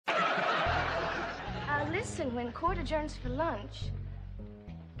Listen, when court adjourns for lunch,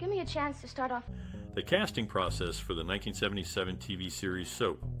 give me a chance to start off. The casting process for the 1977 TV series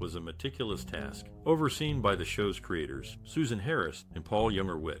Soap was a meticulous task, overseen by the show's creators, Susan Harris and Paul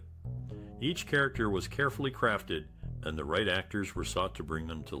Younger-Witt. Each character was carefully crafted, and the right actors were sought to bring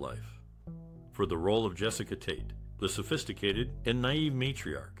them to life. For the role of Jessica Tate, the sophisticated and naive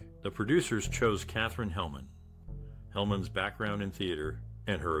matriarch, the producers chose Katherine Helmond. Helmond's background in theater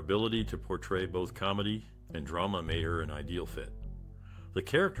and her ability to portray both comedy and drama made her an ideal fit. The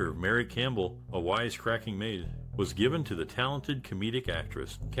character of Mary Campbell, a wisecracking maid, was given to the talented comedic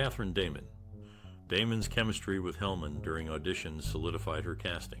actress Katherine Damon. Damon's chemistry with Helmond during auditions solidified her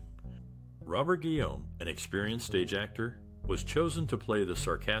casting. Robert Guillaume, an experienced stage actor, was chosen to play the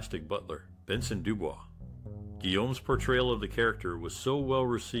sarcastic butler, Benson DuBois. Guillaume's portrayal of the character was so well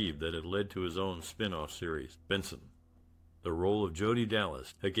received that it led to his own spin-off series, Benson. The role of Jodie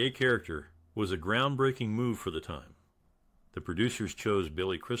Dallas, a gay character, was a groundbreaking move for the time. The producers chose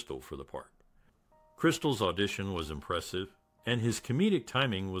Billy Crystal for the part. Crystal's audition was impressive, and his comedic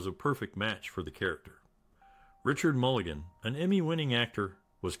timing was a perfect match for the character. Richard Mulligan, an Emmy-winning actor,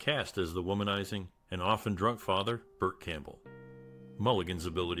 was cast as the womanizing and often drunk father, Burt Campbell. Mulligan's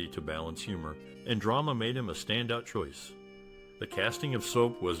ability to balance humor and drama made him a standout choice. The casting of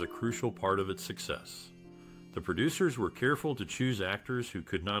Soap was a crucial part of its success. The producers were careful to choose actors who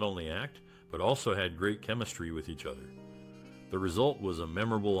could not only act, but also had great chemistry with each other. The result was a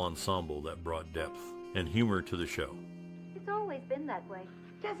memorable ensemble that brought depth and humor to the show. It's always been that way.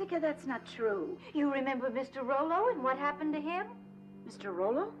 Jessica, that's not true. You remember Mr. Rollo and what happened to him? Mr.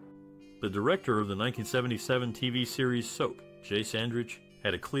 Rollo? The director of the 1977 TV series Soap, Jay Sandrich,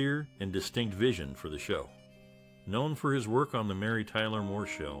 had a clear and distinct vision for the show. Known for his work on the Mary Tyler Moore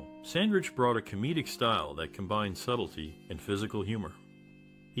Show, Sandrich brought a comedic style that combined subtlety and physical humor.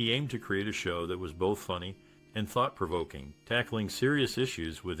 He aimed to create a show that was both funny and thought-provoking, tackling serious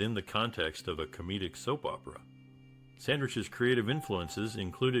issues within the context of a comedic soap opera. Sandrich's creative influences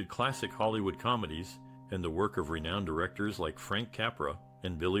included classic Hollywood comedies and the work of renowned directors like Frank Capra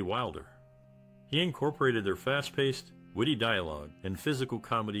and Billy Wilder. He incorporated their fast-paced, witty dialogue and physical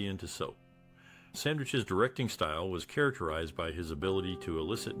comedy into Soap. Sandrich's directing style was characterized by his ability to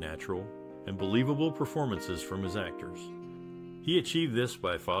elicit natural and believable performances from his actors. He achieved this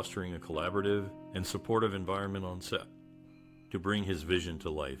by fostering a collaborative and supportive environment on set. To bring his vision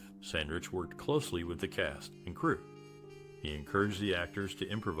to life, Sandrich worked closely with the cast and crew. He encouraged the actors to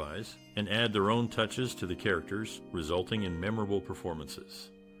improvise and add their own touches to the characters, resulting in memorable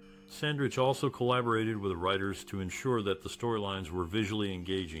performances. Sandrich also collaborated with the writers to ensure that the storylines were visually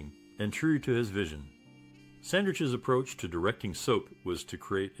engaging and true to his vision. Sandrich's approach to directing Soap was to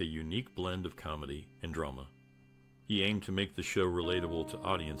create a unique blend of comedy and drama. He aimed to make the show relatable to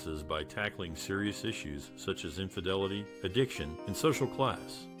audiences by tackling serious issues such as infidelity, addiction, and social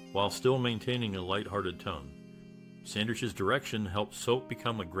class, while still maintaining a lighthearted tone. Sandrich's direction helped Soap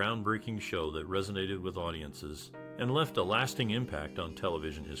become a groundbreaking show that resonated with audiences and left a lasting impact on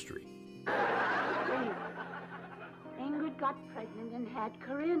television history. Ingrid got pregnant and had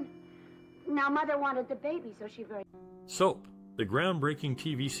Corinne. Now Mother wanted the baby, so she very... Soap, the groundbreaking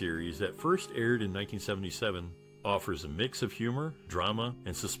TV series that first aired in 1977, offers a mix of humor, drama,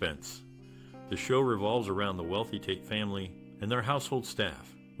 and suspense. The show revolves around the wealthy Tate family and their household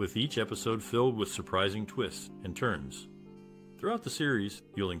staff, with each episode filled with surprising twists and turns. Throughout the series,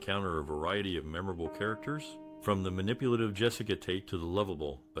 you'll encounter a variety of memorable characters, from the manipulative Jessica Tate to the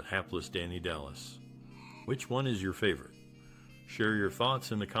lovable but hapless Danny Dallas. Which one is your favorite? Share your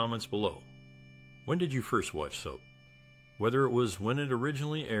thoughts in the comments below. When did you first watch Soap? Whether it was when it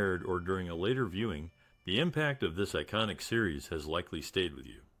originally aired or during a later viewing, the impact of this iconic series has likely stayed with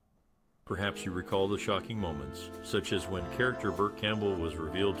you. Perhaps you recall the shocking moments, such as when character Burt Campbell was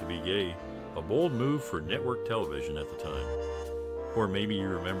revealed to be gay, a bold move for network television at the time. Or maybe you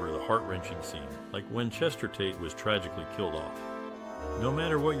remember the heart-wrenching scene, like when Chester Tate was tragically killed off. No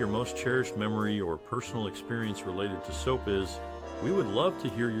matter what your most cherished memory or personal experience related to Soap is, we would love to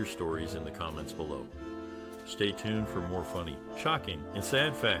hear your stories in the comments below. Stay tuned for more funny, shocking, and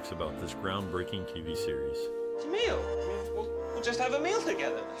sad facts about this groundbreaking TV series. It's a meal. We'll just have a meal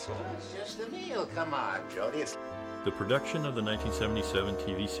together. It's just a meal. Come on, Jodie. The production of the 1977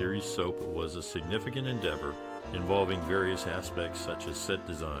 TV series Soap was a significant endeavor involving various aspects such as set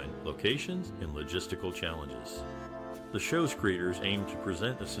design, locations, and logistical challenges. The show's creators aimed to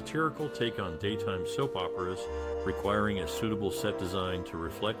present a satirical take on daytime soap operas, requiring a suitable set design to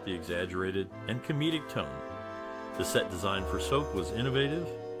reflect the exaggerated and comedic tone. The set design for Soap was innovative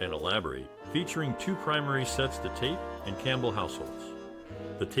and elaborate, featuring two primary sets, the Tate and Campbell households.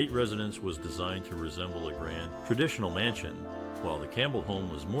 The Tate residence was designed to resemble a grand, traditional mansion, while the Campbell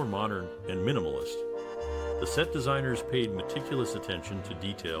home was more modern and minimalist. The set designers paid meticulous attention to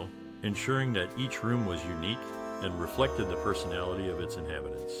detail, ensuring that each room was unique and reflected the personality of its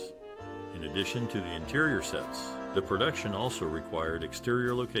inhabitants. In addition to the interior sets, the production also required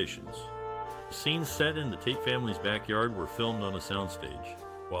exterior locations. Scenes set in the Tate family's backyard were filmed on a soundstage,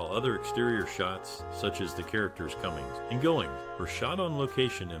 while other exterior shots, such as the characters' comings and goings, were shot on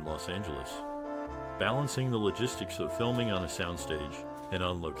location in Los Angeles. Balancing the logistics of filming on a soundstage and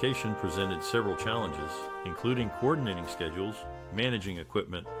on location presented several challenges, including coordinating schedules, managing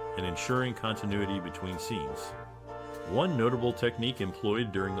equipment, and ensuring continuity between scenes. One notable technique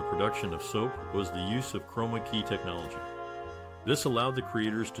employed during the production of Soap was the use of chroma key technology. This allowed the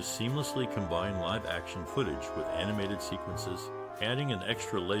creators to seamlessly combine live-action footage with animated sequences, adding an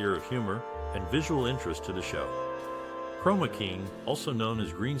extra layer of humor and visual interest to the show. Chroma keying, also known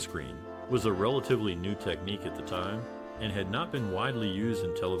as green screen, was a relatively new technique at the time and had not been widely used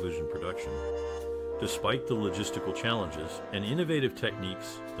in television production. Despite the logistical challenges and innovative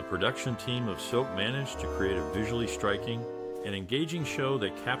techniques, the production team of Soap managed to create a visually striking and engaging show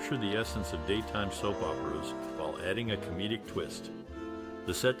that captured the essence of daytime soap operas while adding a comedic twist.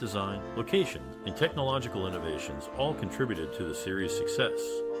 The set design, locations, and technological innovations all contributed to the series' success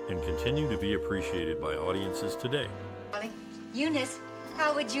and continue to be appreciated by audiences today. Eunice,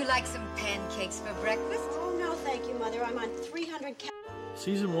 how would you like some pancakes for breakfast? Oh, no, thank you, Mother. I'm on 300 calories.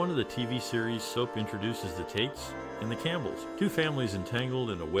 Season 1 of the TV series Soap introduces the Tates and the Campbells, two families entangled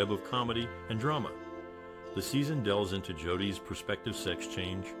in a web of comedy and drama. The season delves into Jodie's prospective sex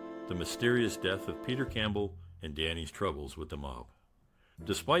change, the mysterious death of Peter Campbell, and Danny's troubles with the mob.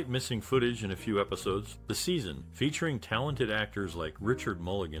 Despite missing footage in a few episodes, the season, featuring talented actors like Richard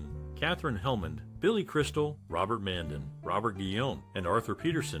Mulligan, Katherine Helmond, Billy Crystal, Robert Mandan, Robert Guillaume, and Arthur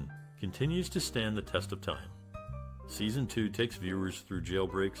Peterson, continues to stand the test of time. Season 2 takes viewers through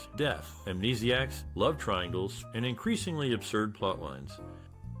jailbreaks, death, amnesiacs, love triangles, and increasingly absurd plotlines.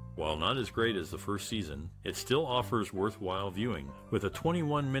 While not as great as the first season, it still offers worthwhile viewing, with a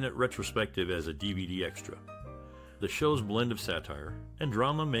 21-minute retrospective as a DVD extra. The show's blend of satire and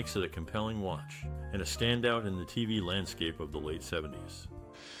drama makes it a compelling watch, and a standout in the TV landscape of the late 70s.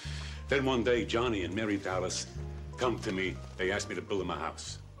 Then one day, Johnny and Mary Dallas come to me. They asked me to build them a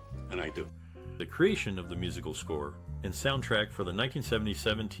house, and I do. The creation of the musical score and soundtrack for the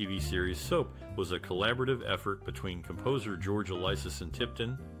 1977 TV series Soap was a collaborative effort between composer George Eliasson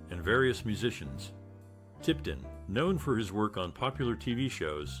Tipton and various musicians. Tipton, known for his work on popular TV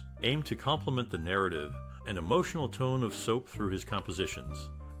shows, aimed to complement the narrative and emotional tone of Soap through his compositions.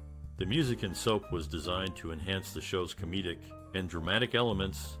 The music in Soap was designed to enhance the show's comedic and dramatic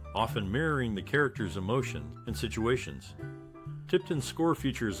elements, often mirroring the characters' emotions and situations. Tipton's score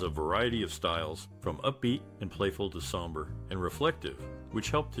features a variety of styles, from upbeat and playful to somber and reflective, which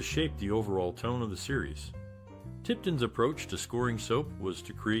helped to shape the overall tone of the series. Tipton's approach to scoring Soap was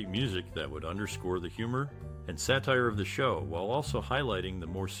to create music that would underscore the humor and satire of the show while also highlighting the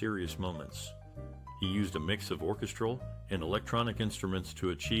more serious moments. He used a mix of orchestral and electronic instruments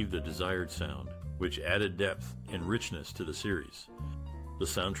to achieve the desired sound, which added depth and richness to the series. The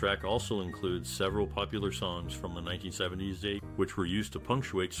soundtrack also includes several popular songs from the 1970s, which were used to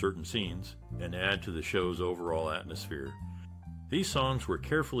punctuate certain scenes and add to the show's overall atmosphere. These songs were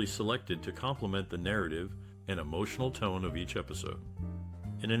carefully selected to complement the narrative and emotional tone of each episode.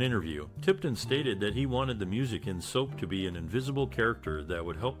 In an interview, Tipton stated that he wanted the music in Soap to be an invisible character that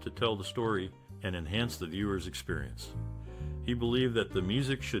would help to tell the story and enhance the viewer's experience. He believed that the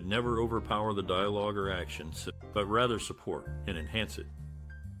music should never overpower the dialogue or action, but rather support and enhance it.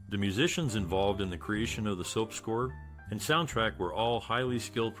 The musicians involved in the creation of the Soap score and soundtrack were all highly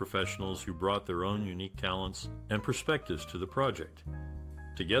skilled professionals who brought their own unique talents and perspectives to the project.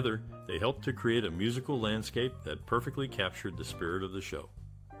 Together, they helped to create a musical landscape that perfectly captured the spirit of the show.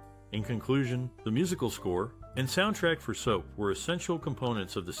 In conclusion, the musical score and soundtrack for Soap were essential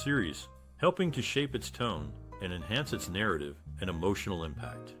components of the series, helping to shape its tone and enhance its narrative and emotional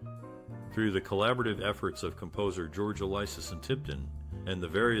impact. Through the collaborative efforts of composer George Eliasson Tipton and the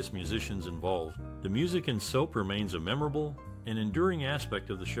various musicians involved, the music in Soap remains a memorable and enduring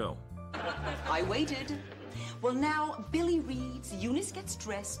aspect of the show. I waited. Well, now Billy reads, Eunice gets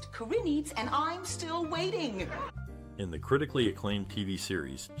dressed, Corinne eats, and I'm still waiting. In the critically acclaimed TV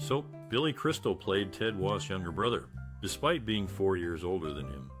series Soap, Billy Crystal played Ted Wass' younger brother, despite being 4 years older than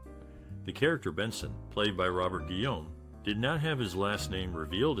him. The character Benson, played by Robert Guillaume, did not have his last name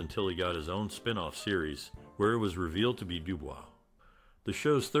revealed until he got his own spin-off series, where it was revealed to be DuBois. The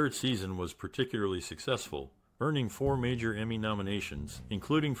show's third season was particularly successful, earning 4 major Emmy nominations,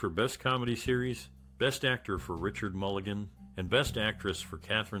 including for Best Comedy Series, Best Actor for Richard Mulligan, and Best Actress for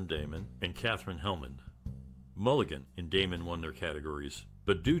Katherine Damon and Katherine Helmond. Mulligan and Damon won their categories,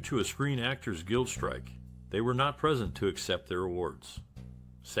 but due to a Screen Actors Guild strike, they were not present to accept their awards.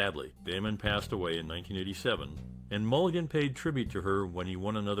 Sadly, Damon passed away in 1987, and Mulligan paid tribute to her when he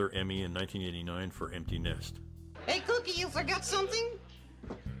won another Emmy in 1989 for Empty Nest. Hey, Cookie, you forgot something?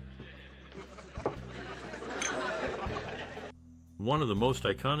 One of the most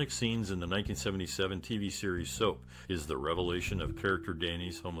iconic scenes in the 1977 TV series Soap is the revelation of character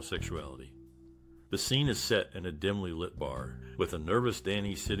Danny's homosexuality. The scene is set in a dimly lit bar, with a nervous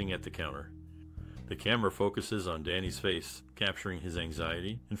Danny sitting at the counter. The camera focuses on Danny's face, capturing his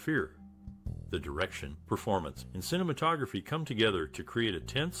anxiety and fear. The direction, performance, and cinematography come together to create a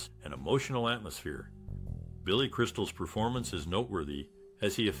tense and emotional atmosphere. Billy Crystal's performance is noteworthy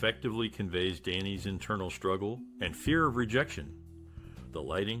as he effectively conveys Danny's internal struggle and fear of rejection. The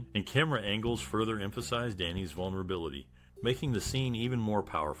lighting and camera angles further emphasize Danny's vulnerability, making the scene even more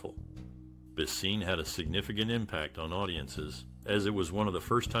powerful. This scene had a significant impact on audiences, as it was one of the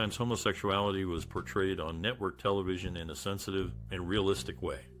first times homosexuality was portrayed on network television in a sensitive and realistic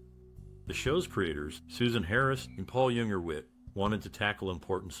way. The show's creators, Susan Harris and Paul Younger-Witt, wanted to tackle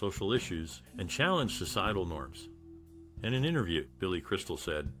important social issues and challenge societal norms. In an interview, Billy Crystal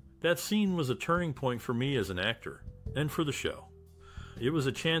said, "That scene was a turning point for me as an actor, and for the show. It was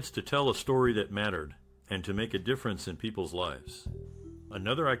a chance to tell a story that mattered, and to make a difference in people's lives."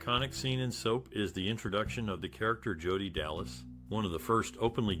 Another iconic scene in Soap is the introduction of the character Jodie Dallas, one of the first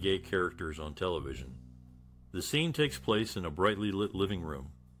openly gay characters on television. The scene takes place in a brightly lit living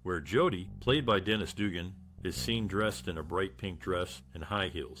room, where Jodie, played by Dennis Dugan, is seen dressed in a bright pink dress and high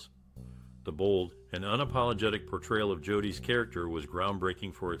heels. The bold and unapologetic portrayal of Jodie's character was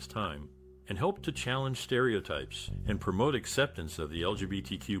groundbreaking for its time, and helped to challenge stereotypes and promote acceptance of the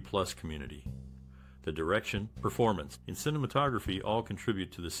LGBTQ+ community. The direction, performance, and cinematography all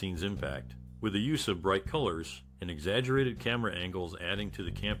contribute to the scene's impact, with the use of bright colors and exaggerated camera angles adding to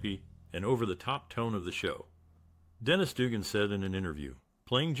the campy and over-the-top tone of the show. Dennis Dugan said in an interview,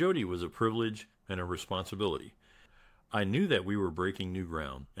 "Playing Jodie was a privilege and a responsibility. I knew that we were breaking new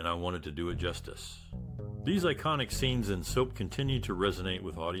ground, and I wanted to do it justice." These iconic scenes in Soap continue to resonate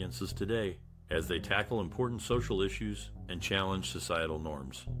with audiences today as they tackle important social issues and challenge societal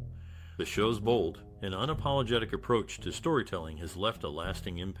norms. The show's bold and unapologetic approach to storytelling has left a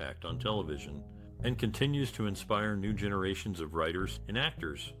lasting impact on television and continues to inspire new generations of writers and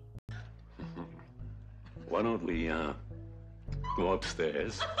actors. Why don't we, go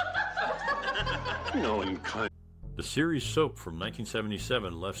upstairs? In kind. The series Soap from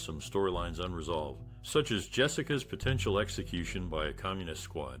 1977 left some storylines unresolved, such as Jessica's potential execution by a communist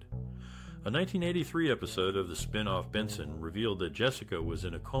squad. A 1983 episode of the spin-off Benson revealed that Jessica was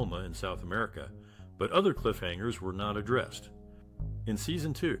in a coma in South America, but other cliffhangers were not addressed. In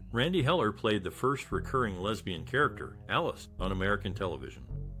Season 2, Randy Heller played the first recurring lesbian character, Alice, on American television.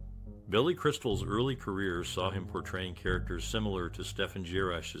 Billy Crystal's early career saw him portraying characters similar to Stefan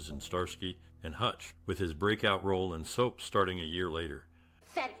Girasch's in Starsky and Hutch, with his breakout role in Soap starting a year later.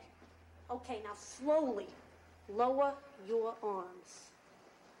 Steady. Okay, now slowly. Lower your arms.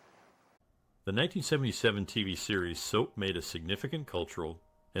 The 1977 TV series Soap made a significant cultural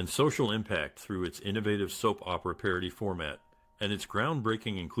and social impact through its innovative soap opera parody format and its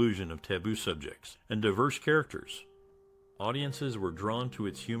groundbreaking inclusion of taboo subjects and diverse characters. Audiences were drawn to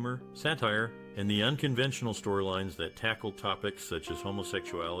its humor, satire, and the unconventional storylines that tackled topics such as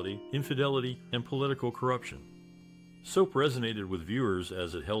homosexuality, infidelity, and political corruption. Soap resonated with viewers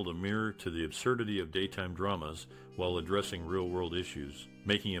as it held a mirror to the absurdity of daytime dramas while addressing real-world issues,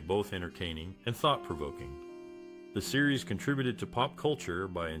 making it both entertaining and thought-provoking. The series contributed to pop culture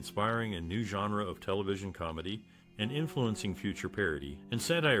by inspiring a new genre of television comedy and influencing future parody and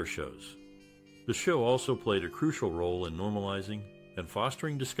satire shows. The show also played a crucial role in normalizing and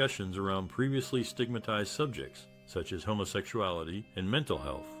fostering discussions around previously stigmatized subjects, such as homosexuality and mental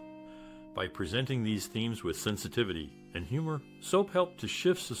health. By presenting these themes with sensitivity and humor, Soap helped to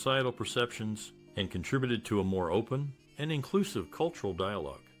shift societal perceptions and contributed to a more open and inclusive cultural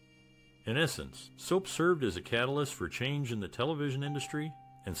dialogue. In essence, Soap served as a catalyst for change in the television industry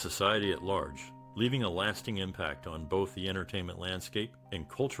and society at large, leaving a lasting impact on both the entertainment landscape and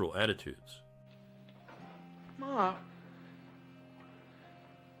cultural attitudes. Ma,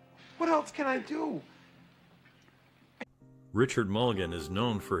 what else can I do? Richard Mulligan is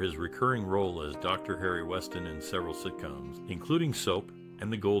known for his recurring role as Dr. Harry Weston in several sitcoms, including Soap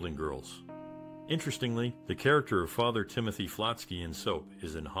and The Golden Girls. Interestingly, the character of Father Timothy Flotsky in Soap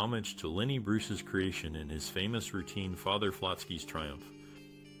is an homage to Lenny Bruce's creation in his famous routine Father Flotsky's Triumph.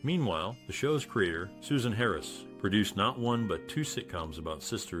 Meanwhile, the show's creator, Susan Harris, produced not one but two sitcoms about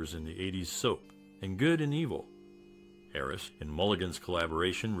sisters in the 80s Soap and Good and Evil. Harris and Mulligan's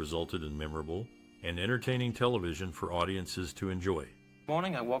collaboration resulted in memorable and entertaining television for audiences to enjoy.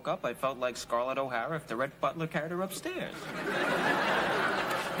 Morning, I woke up, I felt like Scarlett O'Hara if the Red Butler carried her upstairs.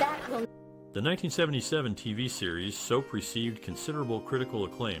 The 1977 TV series Soap received considerable critical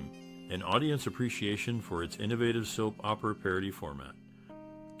acclaim and audience appreciation for its innovative soap opera parody format.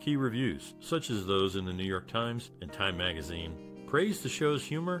 Key reviews, such as those in the New York Times and Time magazine, praised the show's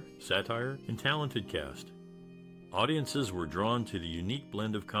humor, satire, and talented cast. Audiences were drawn to the unique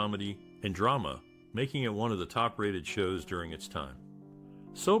blend of comedy and drama, making it one of the top-rated shows during its time.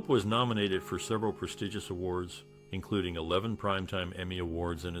 Soap was nominated for several prestigious awards, including 11 Primetime Emmy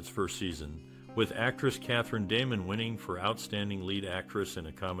Awards in its first season, with actress Katherine Damon winning for Outstanding Lead Actress in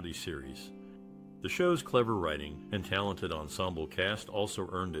a Comedy Series. The show's clever writing and talented ensemble cast also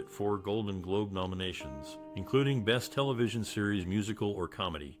earned it 4 Golden Globe nominations, including Best Television Series Musical or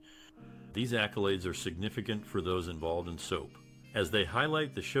Comedy. These accolades are significant for those involved in Soap, as they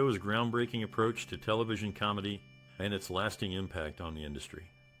highlight the show's groundbreaking approach to television comedy and its lasting impact on the industry.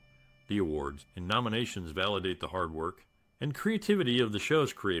 The awards and nominations validate the hard work and creativity of the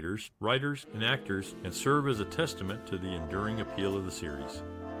show's creators, writers, and actors, and serve as a testament to the enduring appeal of the series.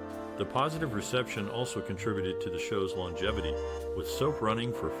 The positive reception also contributed to the show's longevity, with Soap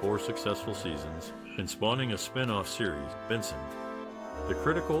running for 4 successful seasons and spawning a spin-off series, Benson. The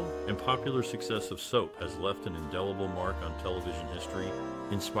critical and popular success of Soap has left an indelible mark on television history,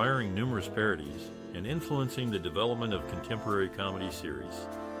 inspiring numerous parodies and influencing the development of contemporary comedy series.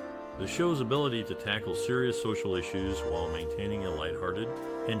 The show's ability to tackle serious social issues while maintaining a lighthearted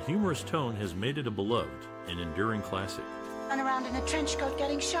and humorous tone has made it a beloved and enduring classic. Run around in a trench coat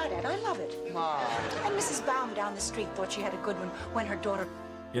getting shot at. I love it. Ma. And Mrs. Baum down the street thought she had a good one when her daughter...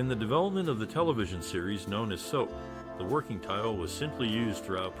 In the development of the television series known as Soap, the working title was simply used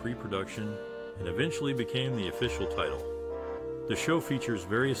throughout pre-production and eventually became the official title. The show features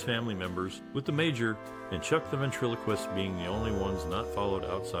various family members, with the Major and Chuck the Ventriloquist being the only ones not followed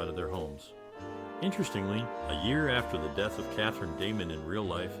outside of their homes. Interestingly, a year after the death of Katherine Damon in real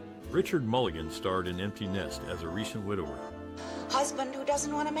life, Richard Mulligan starred in Empty Nest as a recent widower. Husband who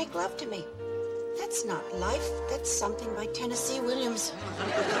doesn't want to make love to me. That's not life. That's something by Tennessee Williams.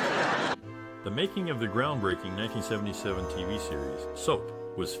 The making of the groundbreaking 1977 TV series,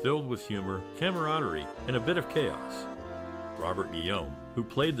 Soap, was filled with humor, camaraderie, and a bit of chaos. Robert Guillaume, who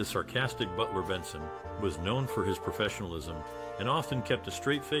played the sarcastic butler Benson, was known for his professionalism and often kept a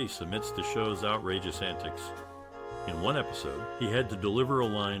straight face amidst the show's outrageous antics. In one episode, he had to deliver a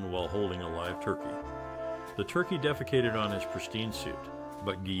line while holding a live turkey. The turkey defecated on his pristine suit,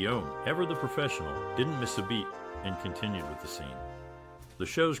 but Guillaume, ever the professional, didn't miss a beat and continued with the scene. The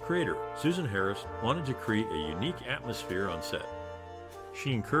show's creator, Susan Harris, wanted to create a unique atmosphere on set.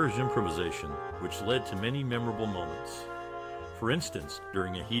 She encouraged improvisation, which led to many memorable moments. For instance,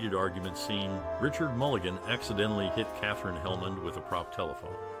 during a heated argument scene, Richard Mulligan accidentally hit Katherine Helmond with a prop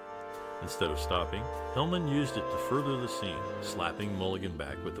telephone. Instead of stopping, Helmond used it to further the scene, slapping Mulligan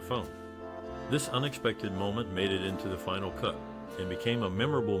back with the phone. This unexpected moment made it into the final cut and became a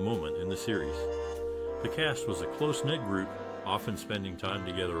memorable moment in the series. The cast was a close-knit group, often spending time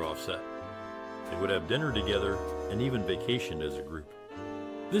together off-set. They would have dinner together and even vacationed as a group.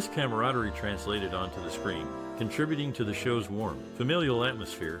 This camaraderie translated onto the screen, contributing to the show's warm, familial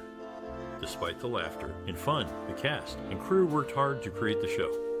atmosphere. Despite the laughter and fun, the cast and crew worked hard to create the show.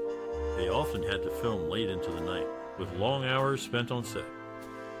 They often had to film late into the night, with long hours spent on set.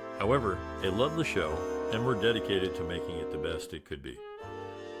 However, they loved the show and were dedicated to making it the best it could be.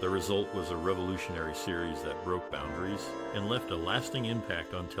 The result was a revolutionary series that broke boundaries and left a lasting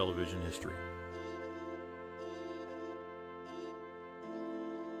impact on television history.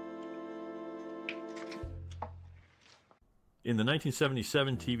 In the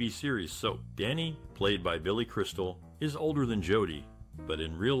 1977 TV series Soap, Danny, played by Billy Crystal, is older than Jodie, but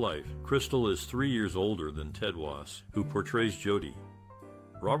in real life, Crystal is 3 years older than Ted Wass, who portrays Jodie.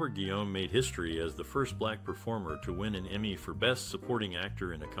 Robert Guillaume made history as the first black performer to win an Emmy for Best Supporting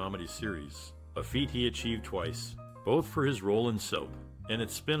Actor in a Comedy Series, a feat he achieved twice, both for his role in Soap and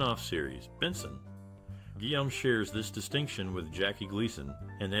its spin-off series, Benson. Guillaume shares this distinction with Jackie Gleason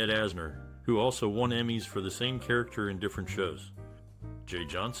and Ed Asner, who also won Emmys for the same character in different shows. Jay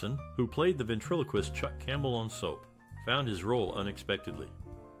Johnson, who played the ventriloquist Chuck Campbell on Soap, found his role unexpectedly.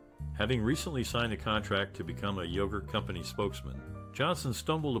 Having recently signed a contract to become a yogurt company spokesman, Johnson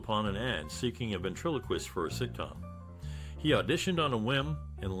stumbled upon an ad seeking a ventriloquist for a sitcom. He auditioned on a whim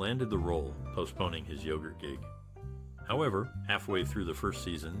and landed the role, postponing his yogurt gig. However, halfway through the first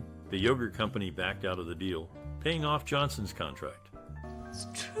season, the yogurt company backed out of the deal, paying off Johnson's contract. It's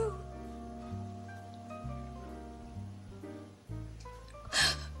true.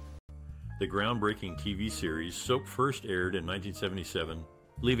 The groundbreaking TV series Soap first aired in 1977,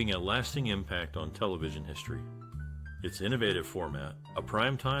 leaving a lasting impact on television history. Its innovative format, a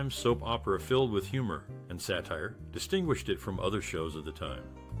primetime soap opera filled with humor and satire, distinguished it from other shows of the time.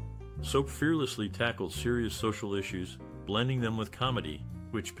 Soap fearlessly tackled serious social issues, blending them with comedy,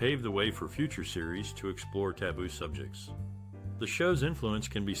 which paved the way for future series to explore taboo subjects. The show's influence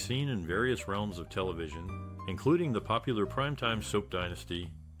can be seen in various realms of television, including the popular primetime soap dynasty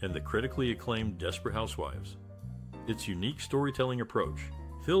and the critically acclaimed Desperate Housewives. Its unique storytelling approach,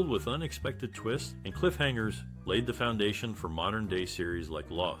 filled with unexpected twists and cliffhangers, laid the foundation for modern-day series like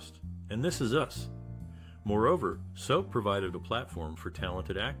Lost and This Is Us. Moreover, Soap provided a platform for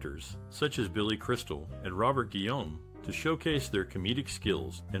talented actors, such as Billy Crystal and Robert Guillaume, to showcase their comedic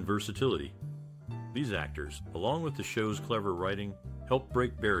skills and versatility. These actors, along with the show's clever writing, helped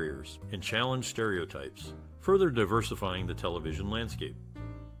break barriers and challenge stereotypes, further diversifying the television landscape.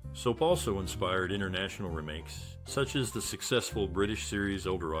 Soap also inspired international remakes, such as the successful British series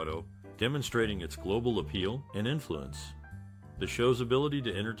Eldorado, demonstrating its global appeal and influence. The show's ability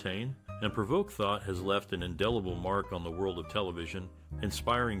to entertain and provoke thought has left an indelible mark on the world of television,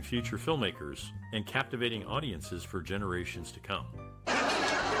 inspiring future filmmakers and captivating audiences for generations to come.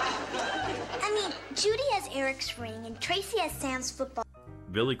 I mean, Judy has Eric's ring and Tracy has Sam's football.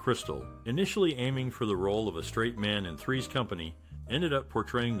 Billy Crystal, initially aiming for the role of a straight man in Three's Company, ended up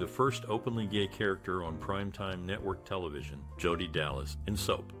portraying the first openly gay character on primetime network television, Jodie Dallas, in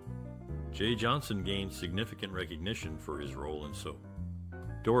Soap. Jay Johnson gained significant recognition for his role in Soap.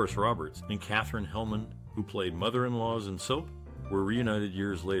 Doris Roberts and Katherine Helmond, who played mother-in-laws in Soap, were reunited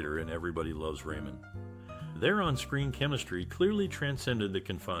years later in Everybody Loves Raymond. Their on-screen chemistry clearly transcended the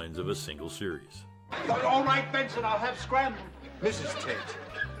confines of a single series. All right, Benson, I'll have scrambled. Mrs. Tate,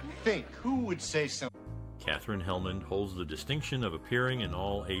 think, who would say so? Katherine Helmond holds the distinction of appearing in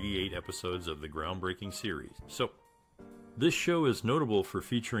all 88 episodes of the groundbreaking series, Soap. This show is notable for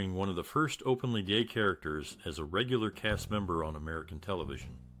featuring one of the first openly gay characters as a regular cast member on American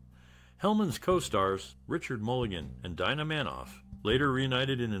television. Helmond's co-stars, Richard Mulligan and Dinah Manoff, later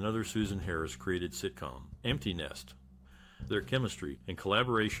reunited in another Susan Harris-created sitcom, Empty Nest. Their chemistry and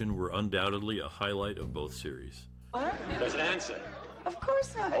collaboration were undoubtedly a highlight of both series. What? There's an answer. Of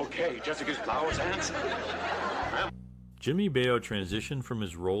course not. Okay, Jessica's flowers answer. Jimmy Baio transitioned from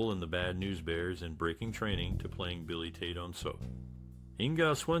his role in the Bad News Bears in Breaking Training to playing Billy Tate on Soap.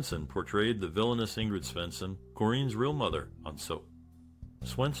 Inga Swenson portrayed the villainous Ingrid Svensson, Corinne's real mother, on Soap.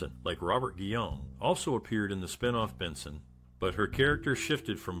 Swenson, like Robert Guillaume, also appeared in the spin-off Benson, but her character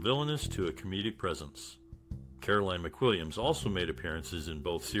shifted from villainous to a comedic presence. Caroline McWilliams also made appearances in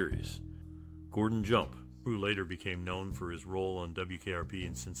both series. Gordon Jump, who later became known for his role on WKRP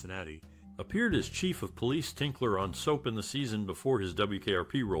in Cincinnati, appeared as Chief of Police Tinkler on Soap in the season before his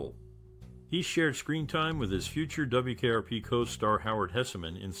WKRP role. He shared screen time with his future WKRP co-star Howard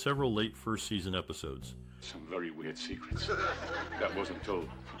Hesseman in several late first season episodes. Some very weird secrets. That wasn't told.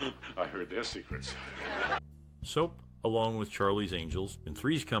 I heard their secrets. Soap, along with Charlie's Angels and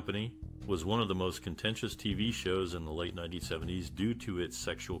Three's Company, was one of the most contentious TV shows in the late 1970s due to its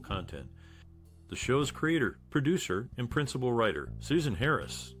sexual content. The show's creator, producer, and principal writer, Susan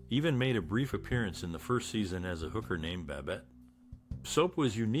Harris, even made a brief appearance in the first season as a hooker named Babette. Soap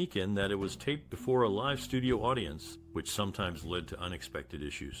was unique in that it was taped before a live studio audience, which sometimes led to unexpected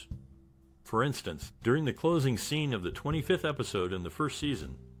issues. For instance, during the closing scene of the 25th episode in the first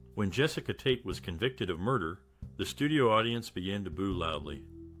season, when Jessica Tate was convicted of murder, the studio audience began to boo loudly.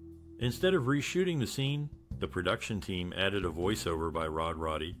 Instead of reshooting the scene, the production team added a voiceover by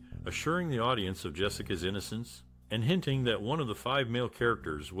Roddy, assuring the audience of Jessica's innocence and hinting that one of the 5 male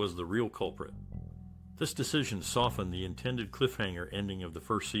characters was the real culprit. This decision softened the intended cliffhanger ending of the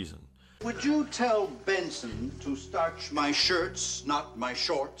first season. Would you tell Benson to starch my shirts, not my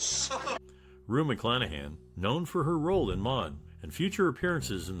shorts? Rue McClanahan, known for her role in Maude and future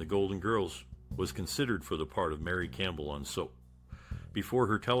appearances in The Golden Girls, was considered for the part of Mary Campbell on Soap. Before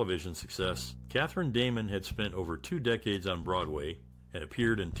her television success, Katherine Damon had spent over 2 decades on Broadway and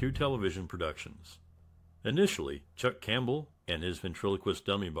appeared in 2 television productions. Initially, Chuck Campbell and his ventriloquist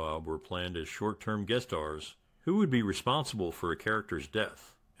dummy Bob were planned as short-term guest stars who would be responsible for a character's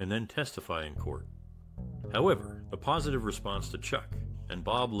death and then testify in court. However, a positive response to Chuck and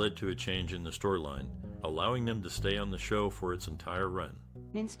Bob led to a change in the storyline, allowing them to stay on the show for its entire run.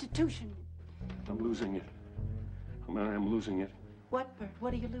 An institution. I'm losing it. I'm losing it. What, Burt?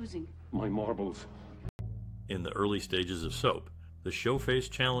 What are you losing? My marbles. In the early stages of soap, the show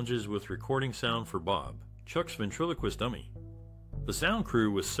faced challenges with recording sound for Bob, Chuck's ventriloquist dummy. The sound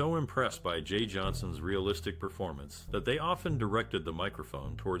crew was so impressed by Jay Johnson's realistic performance that they often directed the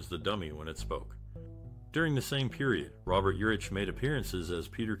microphone towards the dummy when it spoke. During the same period, Robert Urich made appearances as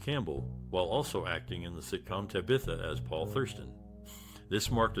Peter Campbell, while also acting in the sitcom Tabitha as Paul Thurston. This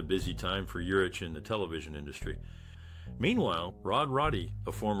marked a busy time for Urich in the television industry. Meanwhile, Roddy,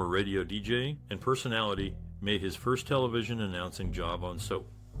 a former radio DJ and personality, made his first television announcing job on soap.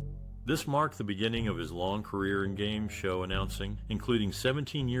 This marked the beginning of his long career in game show announcing, including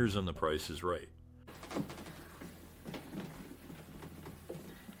 17 years on The Price is Right.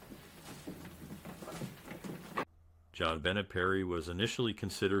 John Bennett Perry was initially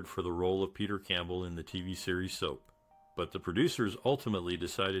considered for the role of Peter Campbell in the TV series Soap, but the producers ultimately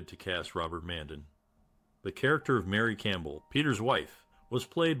decided to cast Robert Mandan. The character of Mary Campbell, Peter's wife, was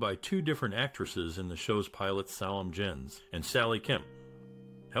played by two different actresses in the show's pilot Salem Jens and Sally Kemp.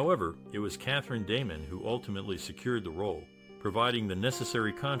 However, it was Katherine Damon who ultimately secured the role, providing the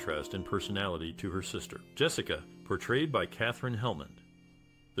necessary contrast and personality to her sister, Jessica, portrayed by Katherine Helmond.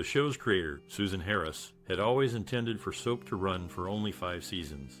 The show's creator, Susan Harris, had always intended for Soap to run for only 5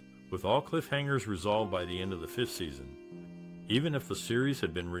 seasons, with all cliffhangers resolved by the end of the 5th season. Even if the series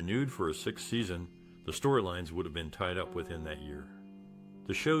had been renewed for a 6th season, the storylines would have been tied up within that year.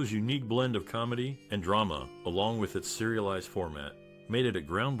 The show's unique blend of comedy and drama, along with its serialized format, made it a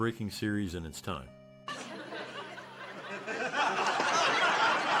groundbreaking series in its time.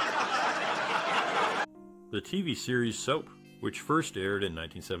 The TV series Soap, which first aired in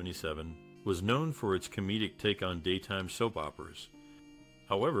 1977, was known for its comedic take on daytime soap operas.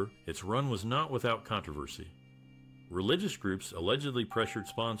 However, its run was not without controversy. Religious groups allegedly pressured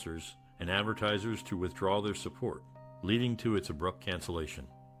sponsors and advertisers to withdraw their support, leading to its abrupt cancellation.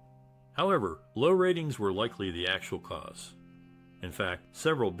 However, low ratings were likely the actual cause. In fact,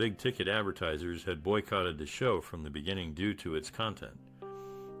 several big-ticket advertisers had boycotted the show from the beginning due to its content.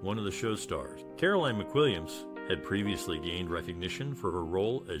 One of the show's stars, Caroline McWilliams, had previously gained recognition for her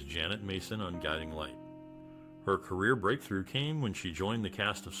role as Janet Mason on Guiding Light. Her career breakthrough came when she joined the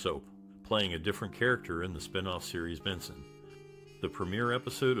cast of Soap, playing a different character in the spin-off series Benson. The premiere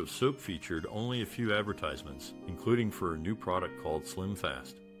episode of Soap featured only a few advertisements, including for a new product called Slim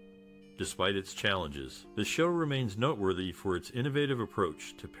Fast. Despite its challenges, the show remains noteworthy for its innovative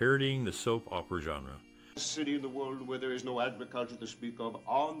approach to parodying the soap opera genre. A city in the world where there is no agriculture to speak of,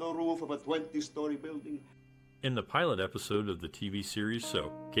 on the roof of a 20-story building. In the pilot episode of the TV series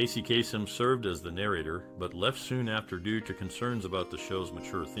Soap, Casey Kasem served as the narrator, but left soon after due to concerns about the show's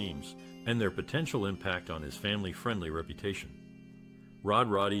mature themes and their potential impact on his family-friendly reputation.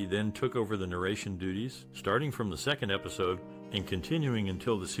 Roddy then took over the narration duties, starting from the 2nd episode and continuing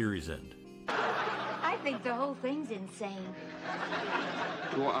until the series end. I think the whole thing's insane.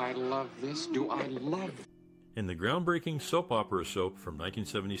 Do I love this? Do I love... In the groundbreaking soap opera Soap from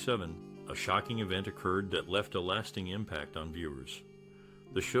 1977, a shocking event occurred that left a lasting impact on viewers.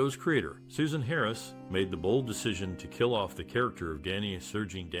 The show's creator, Susan Harris, made the bold decision to kill off the character of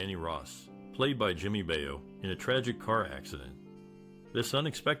surging Danny Ross, played by Jimmy Baio, in a tragic car accident. This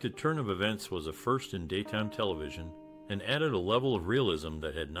unexpected turn of events was a first in daytime television and added a level of realism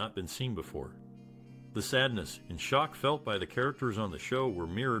that had not been seen before. The sadness and shock felt by the characters on the show were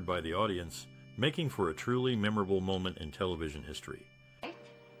mirrored by the audience, making for a truly memorable moment in television history.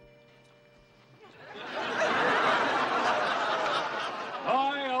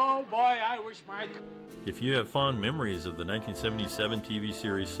 Boy, oh boy, I wish my... If you have fond memories of the 1977 TV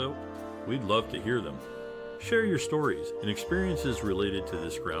series Soap, we'd love to hear them. Share your stories and experiences related to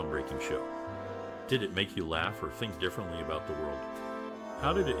this groundbreaking show. Did it make you laugh or think differently about the world?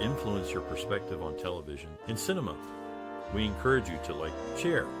 How did it influence your perspective on television and cinema? We encourage you to like,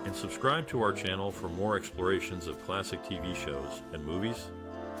 share, and subscribe to our channel for more explorations of classic TV shows and movies.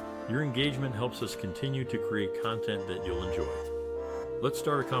 Your engagement helps us continue to create content that you'll enjoy. Let's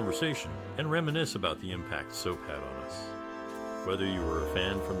start a conversation and reminisce about the impact Soap had on us. Whether you were a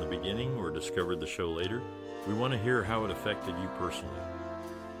fan from the beginning or discovered the show later, we want to hear how it affected you personally.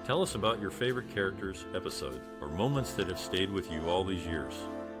 Tell us about your favorite characters, episodes, or moments that have stayed with you all these years.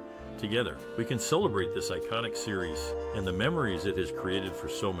 Together, we can celebrate this iconic series and the memories it has created for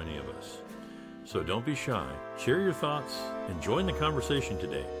so many of us. So don't be shy, share your thoughts, and join the conversation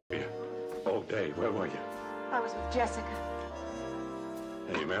today. All day, where were you? I was with Jessica.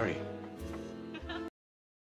 Hey, Mary.